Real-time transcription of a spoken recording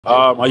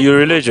Are you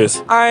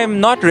religious? I'm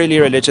not really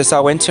religious. I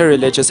went to a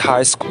religious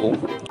high school.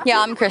 Yeah,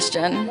 I'm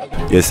Christian.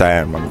 Yes, I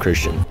am. I'm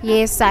Christian.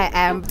 Yes, I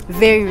am.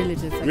 Very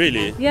religious.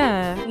 Really?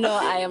 Yeah. No,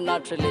 I am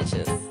not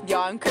religious. Yeah,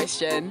 I'm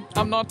Christian.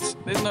 I'm not,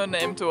 there's no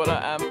name to what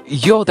I am.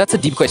 Yo, that's a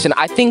deep question.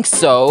 I think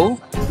so.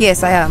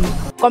 Yes, I am.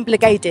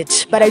 Complicated,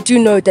 but I do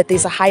know that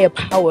there's a higher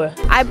power.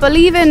 I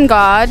believe in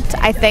God,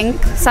 I think,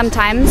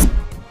 sometimes.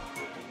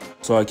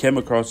 So I came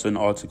across an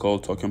article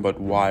talking about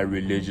why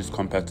religious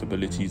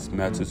compatibility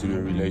matters in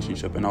a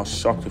relationship, and I was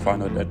shocked to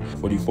find out that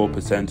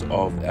 44%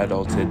 of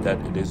adults said that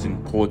it is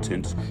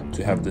important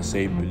to have the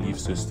same belief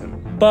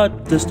system.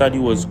 But the study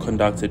was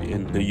conducted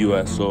in the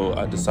US, so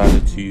I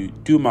decided to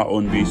do my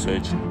own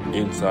research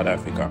in South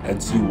Africa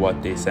and see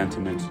what their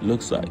sentiment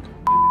looks like.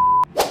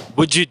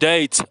 Would you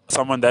date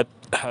someone that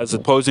has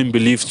opposing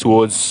beliefs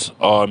towards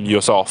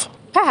yourself?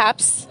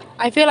 Perhaps.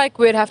 I feel like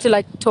we'd have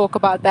to talk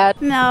about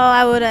that. No,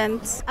 I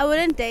wouldn't. I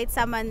wouldn't date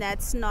someone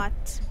that's not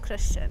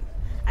Christian.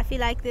 I feel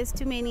like there's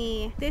too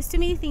many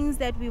things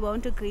that we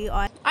won't agree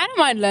on. I don't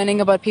mind learning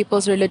about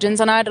people's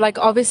religions, and I'd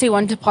obviously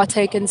want to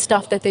partake in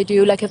stuff that they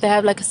do, if they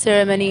have a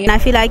ceremony. And I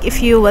feel like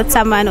if you're with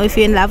someone or if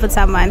you're in love with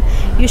someone,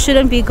 you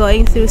shouldn't be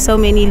going through so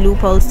many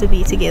loopholes to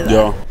be together.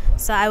 Yeah.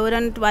 So I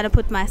wouldn't want to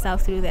put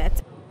myself through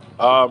that.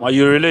 Are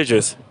you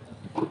religious?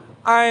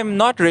 I'm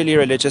not really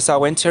religious. I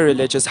went to a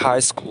religious high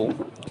school.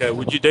 Okay,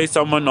 would you date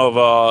someone of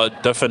a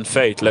different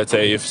faith? Let's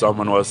say if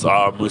someone was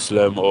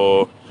Muslim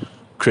or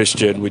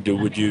Christian, would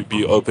you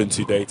be open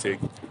to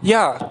dating?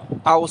 Yeah,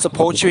 I will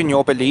support you in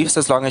your beliefs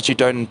as long as you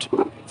don't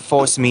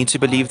force me to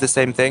believe the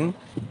same thing.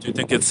 Do you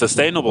think it's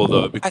sustainable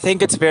though? I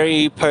think it's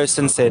very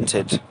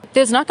person-centered.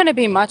 There's not going to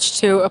be much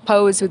to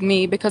oppose with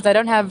me because I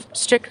don't have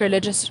strict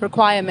religious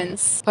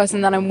requirements. The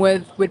person that I'm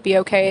with would be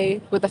okay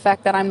with the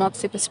fact that I'm not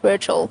super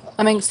spiritual.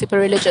 I mean, super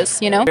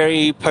religious, you know?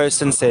 Very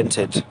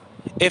person-centered.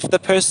 If the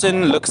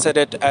person looks at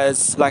it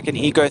as an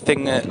ego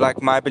thing,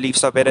 my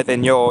beliefs are better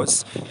than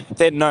yours,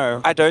 then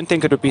no, I don't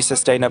think it would be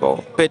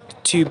sustainable.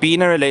 But to be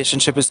in a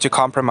relationship is to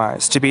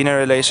compromise. To be in a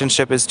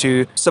relationship is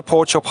to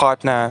support your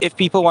partner. If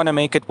people want to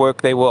make it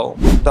work, they will.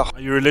 Are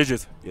you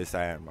religious? Yes,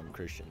 I am. I'm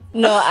Christian.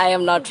 No, I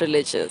am not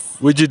religious.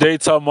 Would you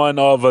date someone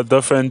of a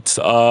different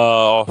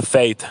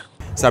faith?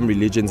 Some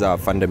religions are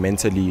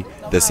fundamentally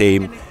the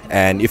same,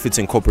 and if it's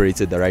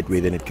incorporated the right way,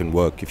 then it can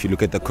work. If you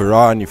look at the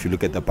Quran, if you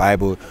look at the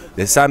Bible,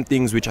 there's some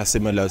things which are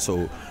similar,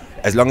 so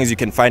as long as you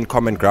can find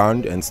common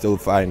ground and still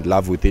find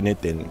love within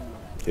it, then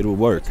it will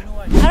work.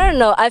 I don't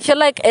know. I feel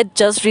like it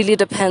just really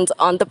depends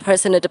on the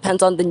person. It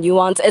depends on the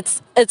nuance.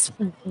 It's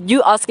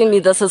you asking me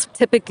this is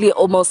typically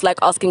almost like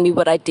asking me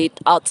would I date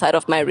outside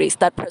of my race.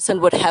 That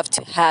person would have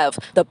to have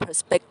the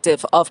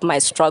perspective of my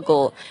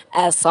struggle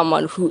as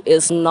someone who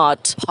is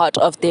not part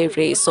of their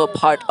race or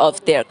part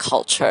of their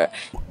culture.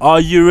 Are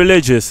you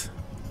religious?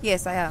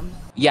 Yes, I am.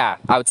 Yeah,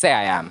 I would say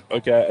I am.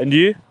 Okay, and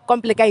you?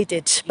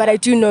 Complicated, but I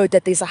do know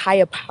that there's a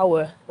higher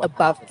power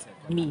above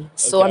me.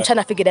 So Okay. I'm trying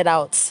to figure that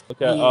out.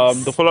 Okay,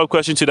 Yes. the follow-up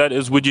question to that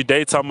is, would you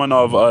date someone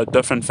of a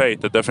different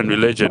faith, a different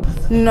religion?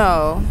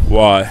 No,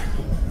 Why?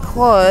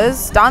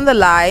 because down the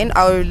line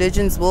our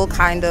religions will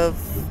kind of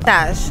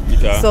clash.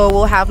 Okay. So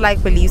we'll have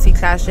beliefs we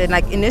clash in.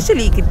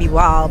 Initially it could be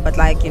wild, but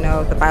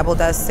the Bible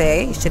does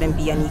say you shouldn't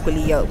be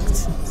unequally yoked.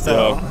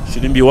 So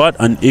Shouldn't be what?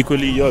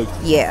 Unequally yoked.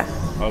 yeah.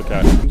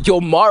 Okay.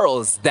 Your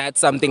morals, that's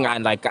something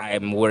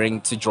I'm willing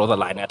to draw the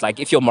line at.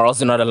 If your morals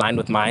do not align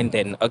with mine,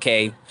 then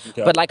okay.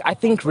 But I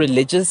think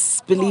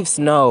religious beliefs,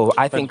 no.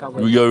 I think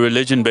Your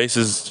religion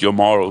bases your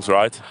morals,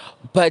 right?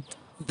 but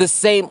the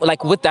same,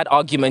 with that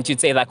argument, you'd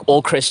say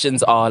all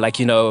Christians are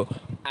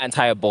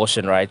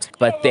anti-abortion, right?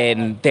 But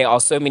then there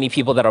are so many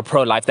people that are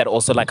pro-life that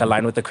also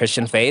align with the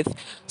Christian faith.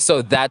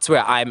 So that's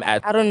where I'm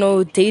at. I don't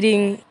know,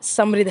 dating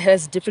somebody that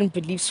has different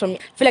beliefs from me,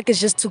 I feel like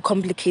it's just too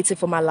complicated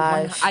for my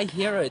life. I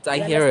hear it. I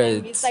hear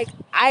it. It's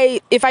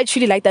if I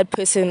truly like that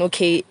person,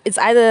 okay, it's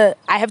either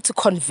I have to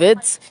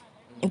convert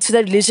into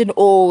that religion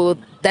or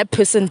that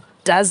person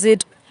does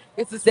it.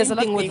 It's the same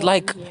thing with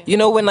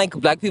when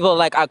black people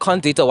are I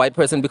can't date a white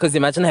person because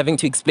imagine having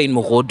to explain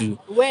Muhodu.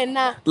 When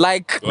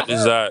What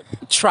is that?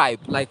 Tribe,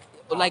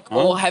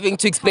 or having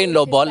to explain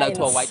Lobola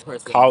to a white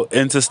person. How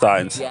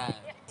intestines? yeah.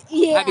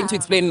 Having to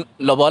explain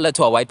Lobola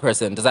to a white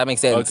person. Does that make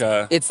sense?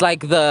 Okay. It's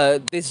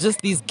there's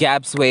just these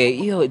gaps where,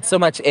 it's so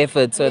much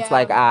effort. So it's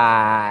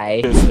Are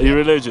you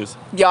religious?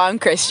 Yeah, I'm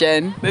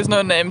Christian. There's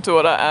no name to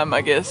what I am,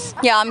 I guess.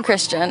 Yeah, I'm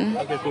Christian.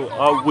 Okay,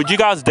 cool. Would you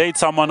guys date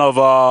someone of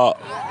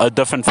a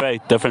different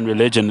faith, different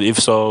religion? If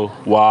so,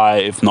 why?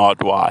 If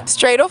not, why?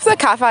 Straight off the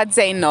cuff, I'd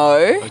say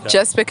no,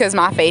 just because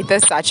my faith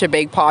is such a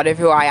big part of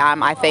who I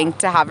am. I think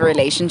to have a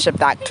relationship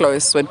that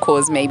close would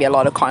cause maybe a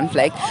lot of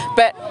conflict.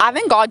 But I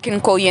think God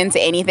can call you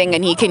into anything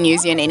and he can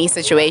use you in any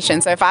situation.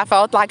 So if I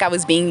felt like I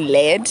was being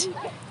led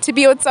to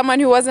be with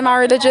someone who wasn't my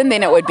religion,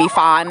 then it would be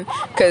fine,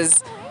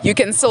 because you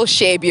can still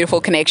share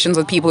beautiful connections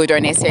with people who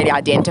don't necessarily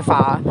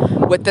identify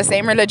with the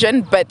same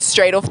religion. But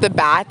straight off the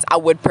bat, I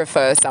would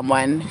prefer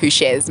someone who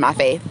shares my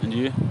faith. And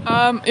you?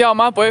 Yeah,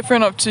 my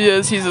boyfriend of 2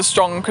 years, he's a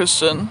strong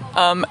Christian.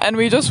 And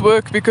we just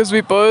work because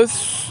we both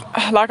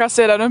like I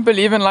said, I don't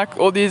believe in like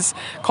all these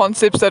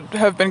concepts that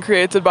have been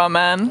created by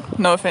man.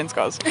 No offense,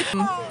 guys.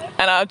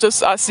 And I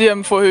see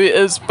him for who he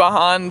is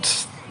behind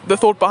the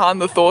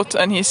thought,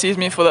 and he sees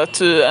me for that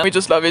too. And we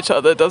just love each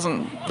other.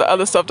 The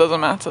other stuff doesn't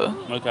matter.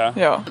 Okay.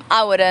 Yeah.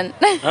 I wouldn't.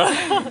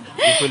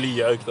 Equally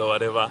yoked or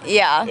whatever.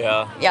 Yeah.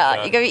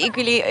 You can be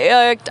equally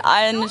yoked.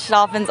 Iron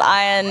sharpens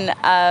iron.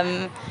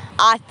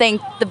 I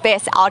think the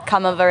best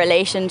outcome of a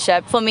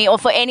relationship for me or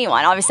for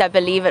anyone, obviously I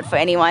believe it for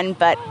anyone,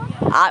 but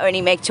I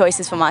only make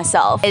choices for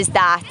myself, is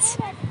that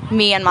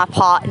me and my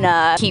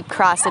partner keep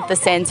Christ at the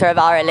center of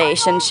our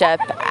relationship,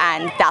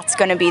 and that's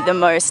going to be the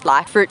most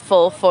like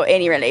fruitful for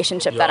any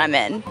relationship that I'm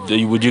in.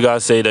 Would you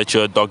guys say that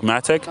you're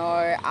dogmatic?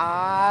 No,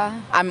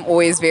 I'm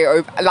always very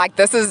open. Like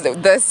this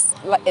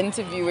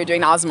interview we're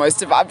doing now is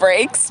most of our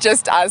breaks,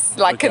 just us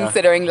like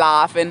considering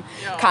life and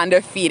kind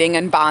of feeding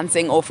and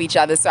bouncing off each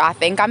other. So I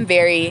think I'm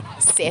very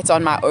set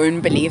on my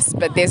own beliefs,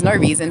 but there's no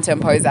reason to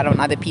impose that on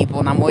other people,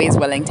 and I'm always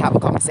willing to have a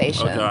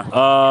conversation.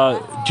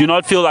 Do you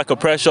not feel like a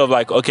pressure of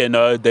like, okay,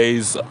 no,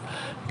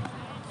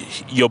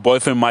 your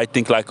boyfriend might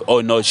think like,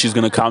 oh no, she's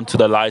gonna come to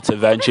the light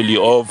eventually,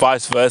 or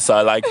vice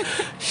versa, like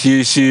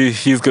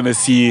he's gonna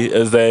see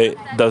is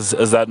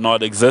that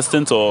not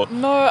existent? Or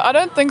no, I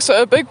don't think so.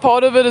 A big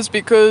part of it is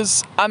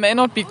because I may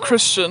not be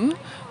Christian,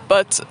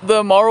 but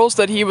the morals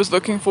that he was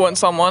looking for in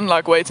someone,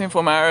 like waiting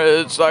for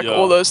marriage, like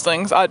all those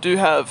things, I do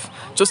have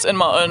just in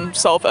my own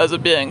self as a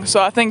being.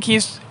 So I think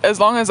as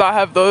long as I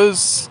have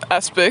those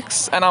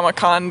aspects and I'm a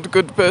kind,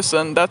 good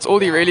person, that's all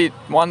he really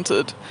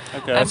wanted.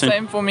 Okay, and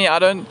same for me. I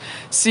don't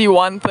see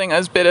one thing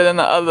as better than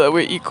the other.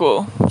 We're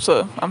equal,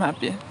 so I'm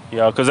happy.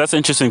 Yeah, because that's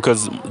interesting,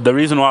 because the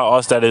reason why I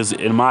asked that is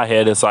in my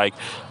head, it's like,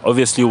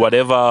 obviously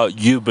whatever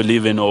you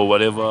believe in or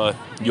whatever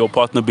your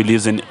partner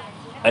believes in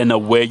a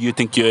way you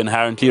think you're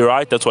inherently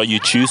right, that's why you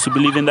choose to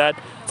believe in that.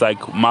 It's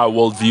like my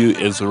worldview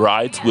is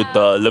right with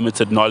the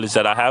limited knowledge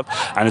that I have,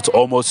 and it's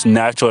almost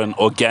natural and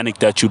organic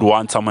that you'd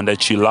want someone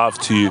that you love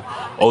to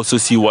also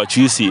see what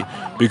you see,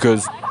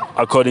 because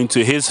according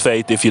to his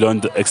faith, if you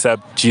don't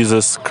accept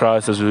Jesus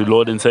Christ as your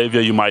Lord and Savior,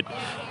 you might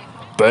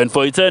burn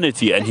for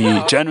eternity, and he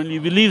genuinely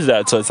believes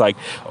that. So it's like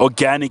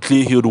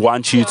organically he would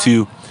want you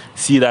to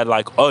see that,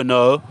 like, oh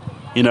no,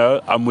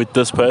 I'm with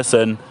this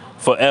person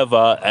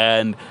forever,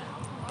 and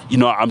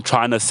I'm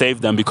trying to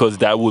save them because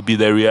that would be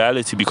their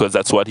reality, because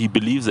that's what he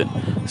believes in.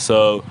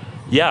 So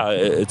yeah,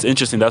 it's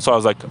interesting. That's why I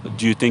was like,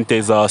 do you think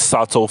there's a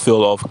subtle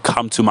feel of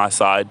come to my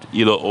side,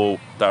 either or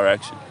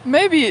direction?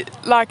 Maybe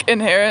like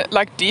inherent,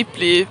 like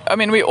deeply. I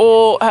mean, we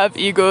all have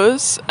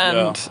egos,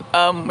 and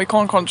we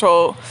can't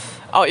control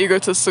our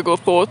egotistical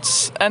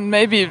thoughts. And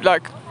maybe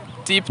like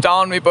deep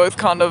down, we both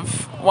kind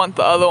of want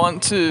the other one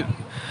to,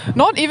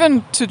 not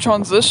even to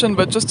transition,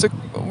 but just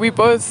we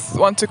both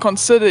want to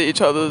consider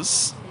each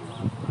other's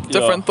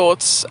different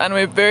thoughts, and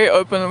we're very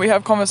open. We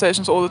have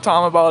conversations all the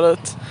time about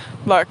it.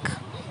 Like,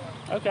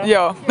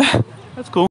 that's cool.